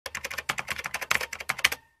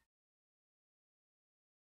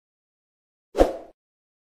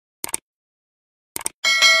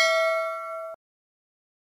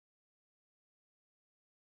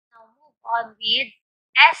on with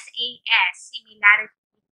SAS Similarity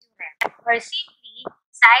Theorem, or simply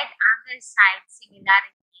side-angle-side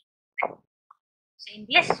similarity theorem. So in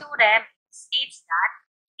this theorem, it states that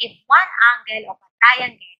if one angle of a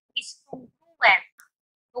triangle is congruent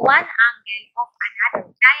to one angle of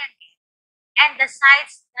another triangle, and the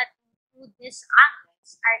sides that include these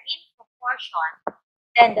angles are in proportion,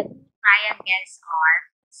 then the two triangles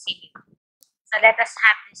are similar. So let us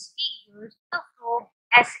have this figure to prove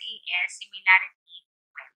SAS similarity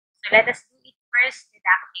theorem. So let us do it first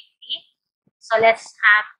deductively. So let's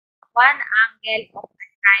have one angle of a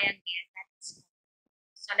triangle that is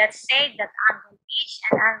congruent. So let's say that angle H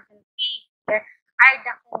and angle K here are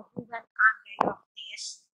the congruent angle of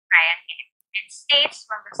this triangle. And states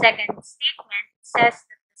from the second statement, it says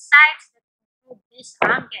that the sides that include this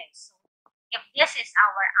angle. So if this is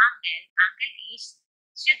our angle, angle H,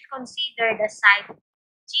 should consider the side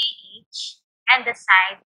GH and the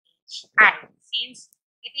side HI, since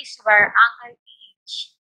it is where angle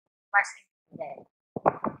H was included.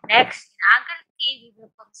 Next, in angle K, we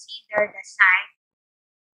will consider the side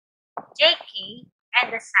JK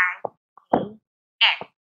and the side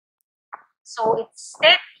KN. So it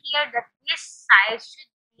states here that this side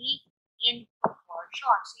should be in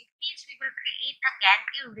proportion. So it means we will create again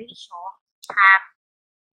a ratio of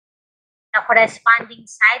the corresponding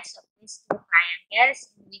sides of these two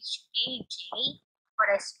triangles, in which KJ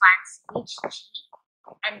corresponds to HG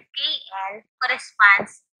and KL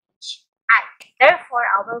corresponds to HI. Therefore,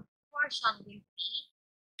 our proportion will be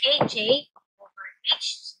KJ over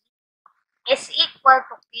HG is equal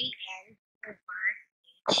to KL over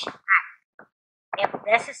HI. If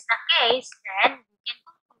this is the case, then we can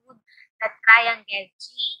conclude that triangle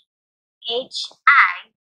GHI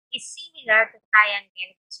is similar to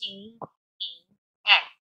triangle JKN.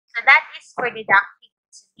 So that is for deductive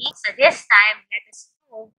reasoning. So this time, let us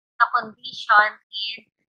prove the condition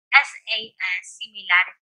in SAS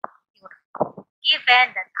Similarity Theorem. Given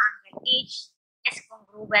that angle H is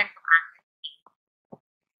congruent to angle K,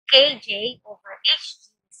 KJ over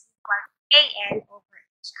HG is equal to KL over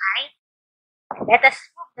HI. Let us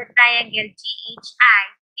prove the triangle GHI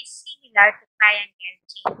is similar to triangle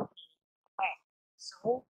JKN.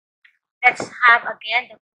 So, let's have again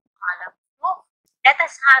the column proof. Let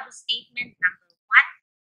us have statement number 1.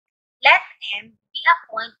 Let M be a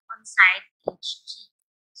point on side HG.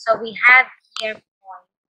 So, we have here point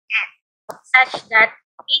M, such that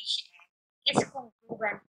HM is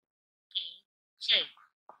congruent to KJ.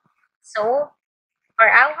 So, for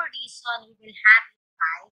our reason, we will have it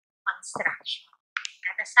by construction.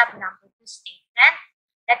 Let us have number 2 statement.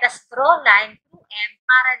 Let us draw line through M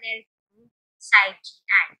parallel to side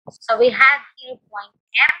GI. So we have here point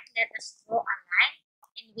M. Let us draw a line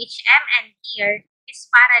in which M and here is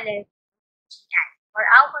parallel to GI. For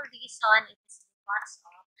our reason, it is because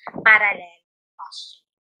of parallel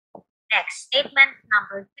positioning. Next, statement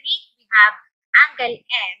number 3. We have angle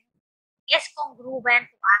M is congruent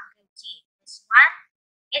to angle G. This one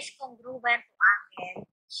is congruent to angle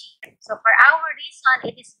G. So for our reason,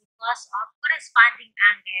 it is because of corresponding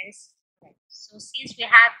angles. So since we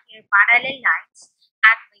have here parallel lines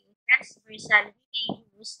cut by a transversal, we may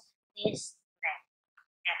use this theorem.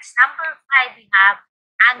 Next, number 5, we have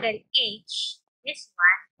angle H. This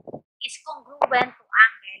one is congruent to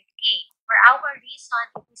angle K. For our reason,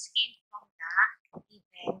 it is came from the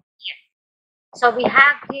given here. So we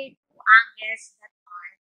have here two angles that are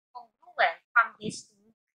congruent from these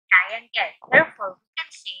two triangles. Therefore, we can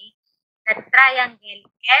say that triangle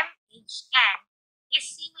MHN is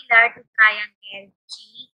similar to triangle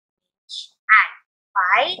GHI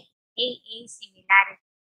by AA similarity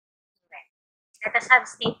theorem. Let us have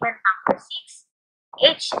statement number 6.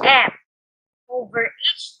 HM over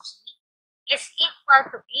HG is equal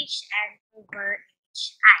to HN over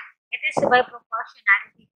HI. It is by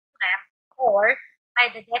proportionality theorem or by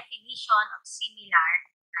the definition of similar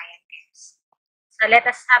triangles. So let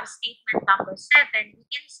us have statement number 7. We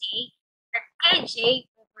can say that KJ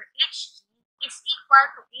over HG is equal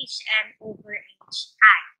to HN over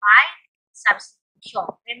HI by substitution.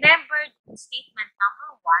 Remember, in statement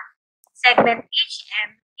number 1, segment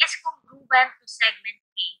HM is congruent to segment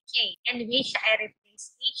KJ, in which I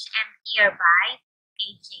replace HM here by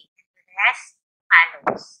KJ, and the rest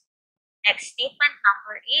follows. Next, statement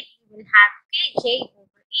number 8, we will have KJ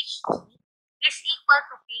over HG is equal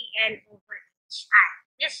to KL over HI.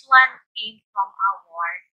 This one came from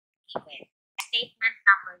our given. Statement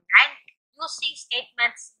number 9, using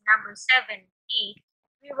statements number 7 and 8,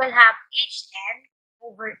 we will have HN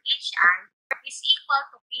over HI is equal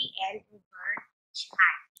to KL over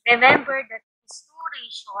HI. Remember that these two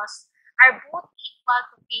ratios are both equal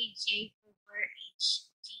to kj over hg.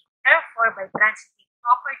 Therefore, by transitive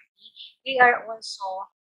property, they are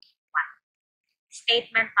also equal.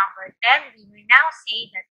 Statement number 10, we will now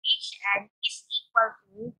say that hn is equal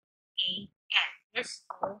to kn. These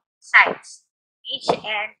two sides,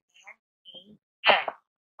 hn and kn.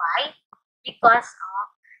 Why? Because of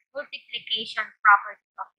multiplication property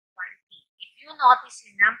of equality. If you notice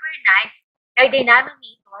in number 9, their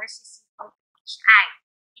denominators is equal to hi,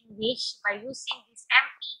 in which by using this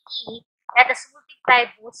MPE, let us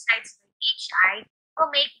multiply both sides by hi to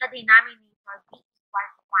make the denominator be equal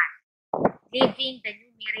to 1, leaving the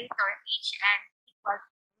numerator hn equal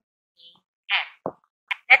to kn.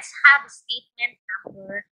 Let's have statement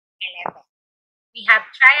number 11. We have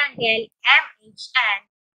triangle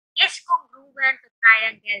MHN is congruent to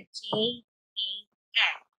triangle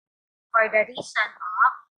JKN for the reason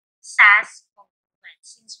of SAS congruence.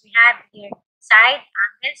 Since we have here side,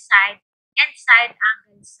 angle, side, and side,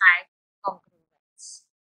 angle, side congruence.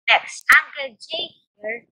 Next, angle J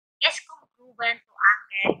here is congruent to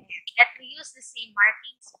angle M. Let me use the same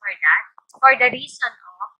markings for that for the reason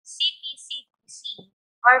of CPCTC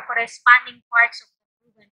or corresponding parts of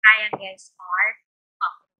congruent triangles are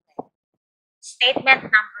congruent. Statement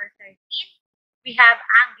number 13, we have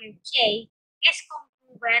angle J is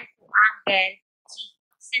congruent to angle G.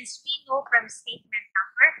 Since we know from statement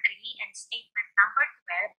number 3 and statement number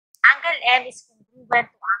 12, angle M is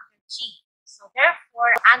congruent to angle G. So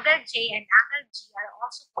therefore, angle J and angle G are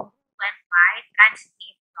also congruent by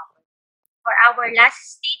transitive property. For our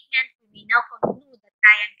last statement, we may now conclude that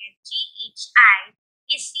triangle GHI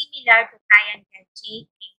is similar to triangle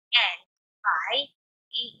JKN by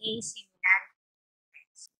AA Similarity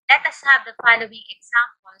Theorem. Let us have the following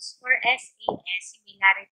examples for SAS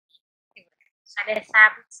Similarity Theorem. So let's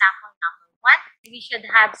have example number 1. We should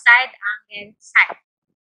have side, angle, side.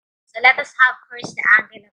 So let us have first the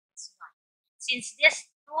angle of this one. Since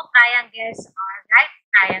these two triangles are right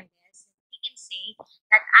triangles, we can say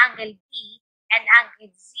that angle B and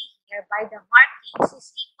angle Z here by the markings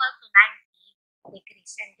is equal to 90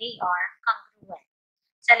 degrees and they are congruent.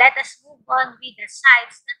 So let us move on with the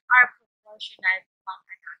sides that are proportional to one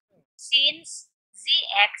another. Since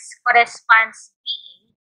ZX corresponds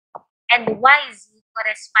BA and YZ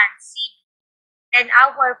corresponds CB, then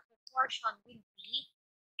our proportion will be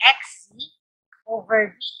XZ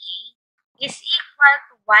over BA is equal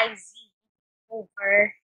to YZ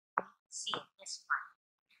over BC. This one.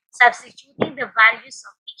 Substituting the values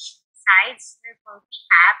of each sides, therefore we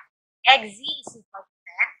have XZ is equal to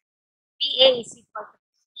 10, BA is equal to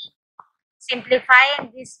 15. Simplifying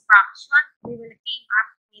this fraction, we will came up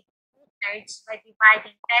with 2/3 by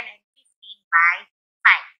dividing 10 and 15 by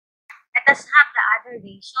 5. Let us have the other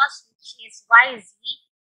ratios, which is YZ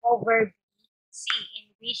over BC,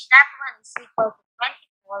 in which that one is equal to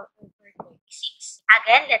 24 over 36.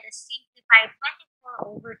 Again, let us simplify 24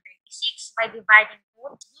 over 36 by dividing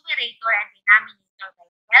both numerator and denominator by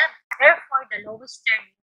 12. Therefore, the lowest term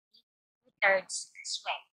will be 2/3 as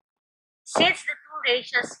well. Since the two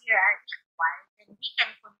ratios here are equal, then we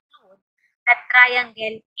can conclude that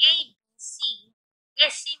triangle ABC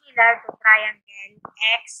is similar to triangle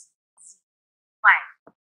XZY.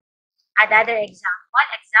 Another example,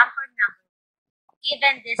 example number 2.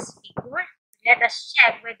 Given this figure, let us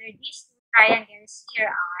check whether these two triangles here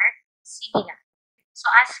are similar. So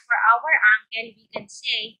as for our angle, we can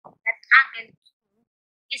say that angle Q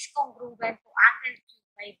is congruent to angle Q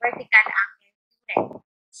by vertical angle theorem.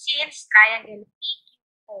 Since triangle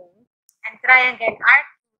PQO and triangle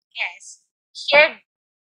RQS shared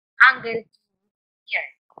angle Q here.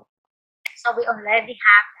 So we already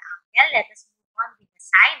have the angle. Let us move on with the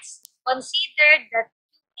sides. Consider that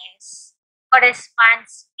QS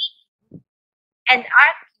corresponds PQ and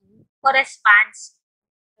RQ corresponds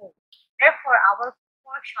O. Therefore, our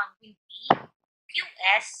proportion will be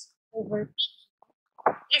QS over PQ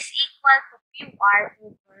is equal to QR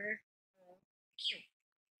over OQ,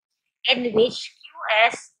 in which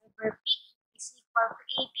QS over PQ is equal to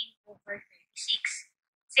 18 over 36.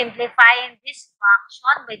 Simplifying this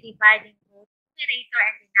fraction by dividing both numerator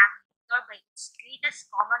and denominator by its greatest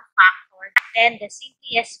common factor, then the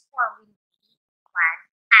simplest form will be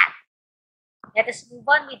 1/2. Let us move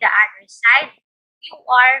on with the other side,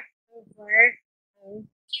 QR over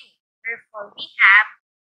OQ. Therefore, we have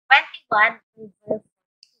 21 over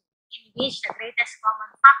 42, in which the greatest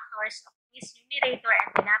common factors of this numerator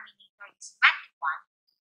and denominator is 21.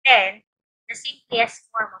 Then, the simplest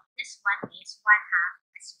form of this one is 1/2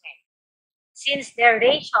 as well. Since their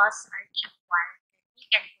ratios are equal, we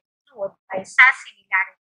can conclude by SAS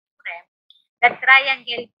Similarity Theorem that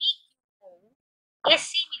triangle PQO is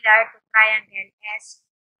similar to triangle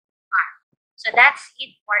SR. So that's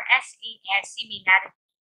it for SAS Similarity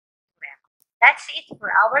Theorem. That's it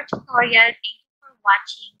for our tutorial. Thank you for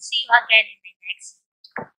watching. See you again in the next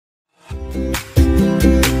video.